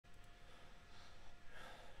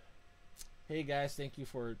Hey guys, thank you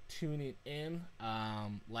for tuning in.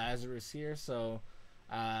 Lazarus here. So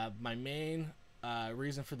my main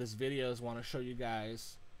reason for this video is want to show you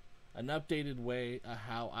guys an updated way of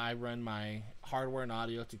how I run my hardware and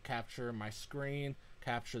audio to capture my screen,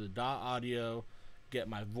 capture the DAW audio, get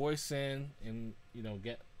my voice in, and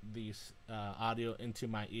get these audio into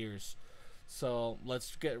my ears. So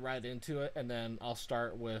let's get right into it, and then I'll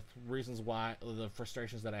start with reasons why, the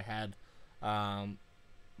frustrations that I had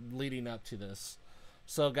leading up to this.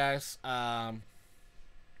 So guys, all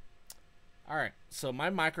right, so my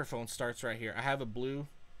microphone starts right here. I have a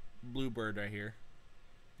Bluebird right here.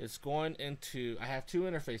 It's going into, I have two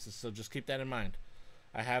interfaces, so just keep that in mind.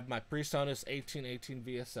 I have my PreSonus 1818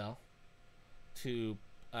 VSL to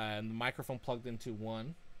and the microphone plugged into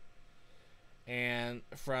one, and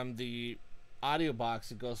from the audio box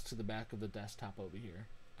it goes to the back of the desktop over here,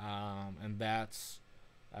 and that's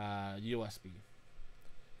USB.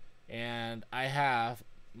 And I have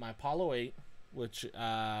my Apollo 8, which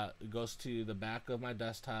goes to the back of my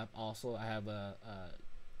desktop. Also, I have a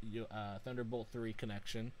Thunderbolt 3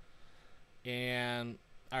 connection. And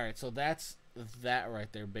alright, so that's that right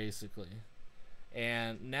there basically.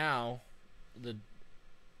 And now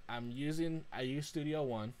I use Studio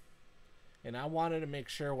One, and I wanted to make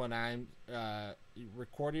sure when I'm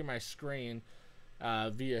recording my screen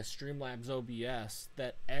via Streamlabs OBS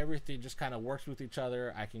that everything just kind of works with each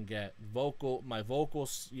other. I can get my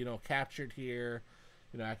vocals captured here.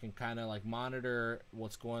 I can kind of like monitor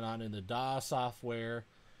what's going on in the DAW software,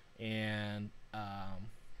 and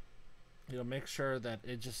make sure that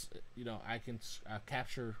it just I can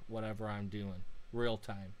capture whatever I'm doing real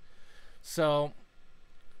time. So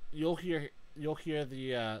you'll hear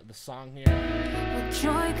the song here. What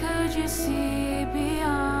joy could you see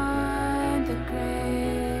beyond the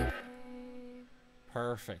grave?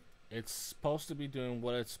 Perfect. It's supposed to be doing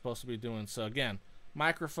what it's supposed to be doing. So again,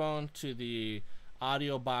 microphone to the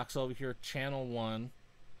audio box over here, channel 1,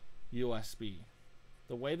 USB.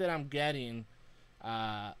 The way that I'm getting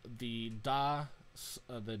the DAW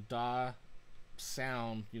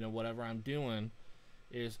sound, whatever I'm doing,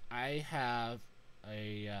 is I have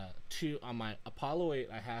two on my Apollo 8.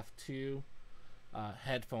 I have two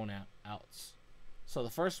headphone outs. So the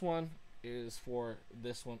first one is for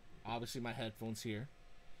this one, obviously my headphones here,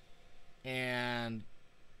 and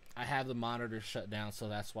I have the monitor shut down, so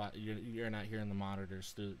that's why you're not hearing the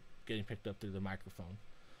monitors getting picked up through the microphone.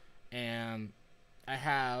 And I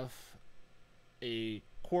have a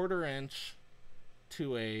 1/4 inch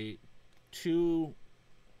to an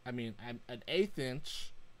 1/8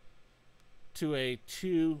 inch to a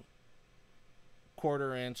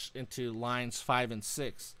 2/4 inch into lines 5 and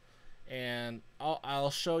 6, and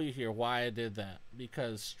I'll show you here why I did that,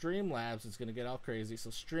 because Streamlabs is going to get all crazy. So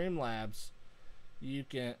Streamlabs, you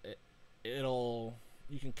can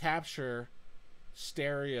capture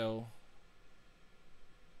stereo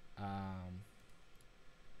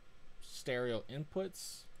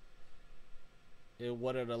inputs.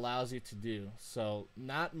 What it allows you to do, so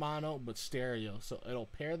not mono but stereo, so it'll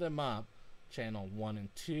pair them up, channel 1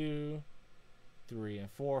 and 2, 3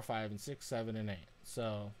 and 4, 5 and 6, 7 and 8.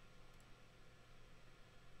 So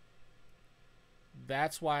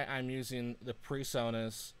that's why I'm using the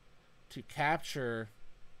PreSonus to capture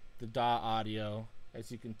the DAW audio.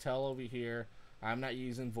 As you can tell over here, I'm not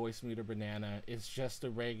using Voicemeeter Banana. It's just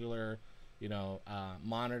the regular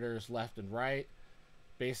monitors left and right.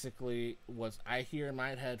 Basically what I hear in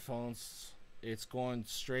my headphones, it's going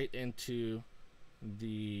straight into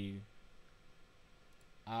the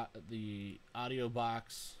audio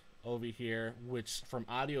box over here, which from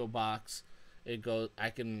audio box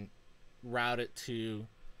I can route it to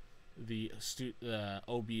the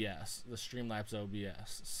OBS, the Streamlabs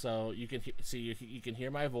OBS. So you can see you can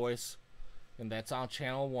hear my voice, and that's on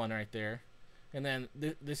channel 1 right there. And then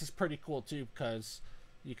this is pretty cool too, because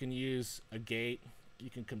you can use a gate,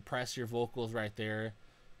 you can compress your vocals right there,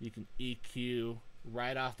 you can EQ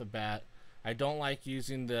right off the bat. I don't like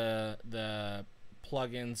using the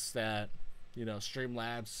plugins that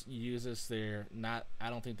Streamlabs uses. I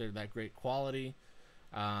don't think they're that great quality.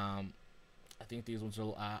 I think these ones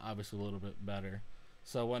are obviously a little bit better.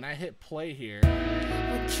 So when I hit play here,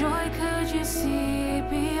 what joy could you see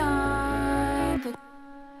beyond the...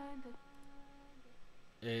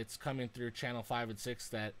 it's coming through channel 5 and 6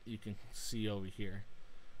 that you can see over here.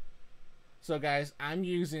 So guys, I'm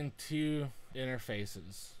using two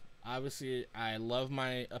interfaces. Obviously I love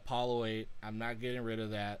my Apollo 8, I'm not getting rid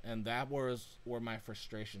of that, and that was where my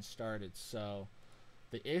frustration started. So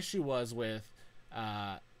the issue was with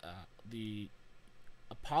the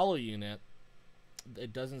Apollo unit,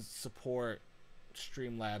 it doesn't support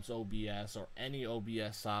Streamlabs OBS or any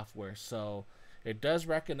OBS software. So it does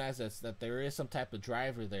recognize that there is some type of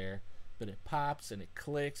driver there, but it pops and it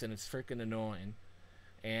clicks and it's freaking annoying.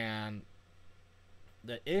 And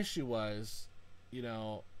the issue was, you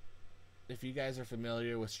know, if you guys are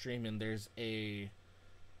familiar with streaming, there's a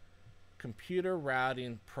computer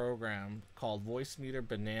routing program called Voicemeeter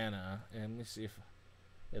Banana, and let me see if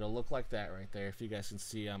it'll look like that right there, if you guys can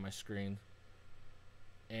see on my screen.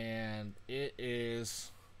 And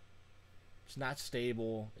it's not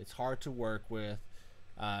stable, it's hard to work with.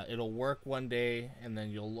 It'll work one day and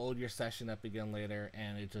then you'll load your session up again later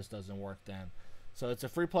and it just doesn't work then. So it's a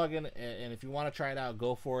free plugin, and if you want to try it out,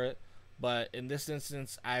 go for it. But in this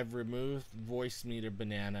instance, I've removed Voicemeeter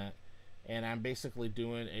Banana, and I'm basically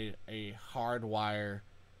doing a hardwire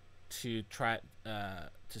to try to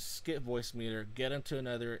skip Voicemeeter, get into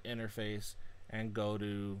another interface, and go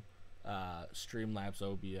to Streamlabs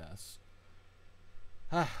OBS.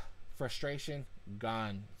 Frustration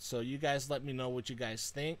gone. So you guys let me know what you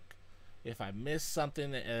guys think. If I missed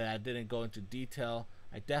something that I didn't go into detail,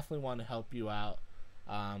 I definitely want to help you out.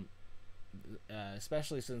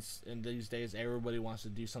 Especially since in these days everybody wants to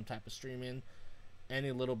do some type of streaming.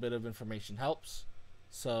 Any little bit of information helps.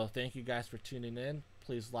 So thank you guys for tuning in.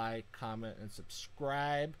 Please like, comment, and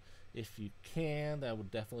subscribe if you can. That would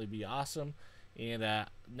definitely be awesome. And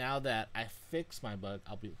now that I fixed my bug,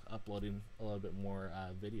 I'll be uploading a little bit more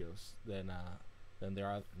videos than there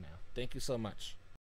are now. Thank you so much.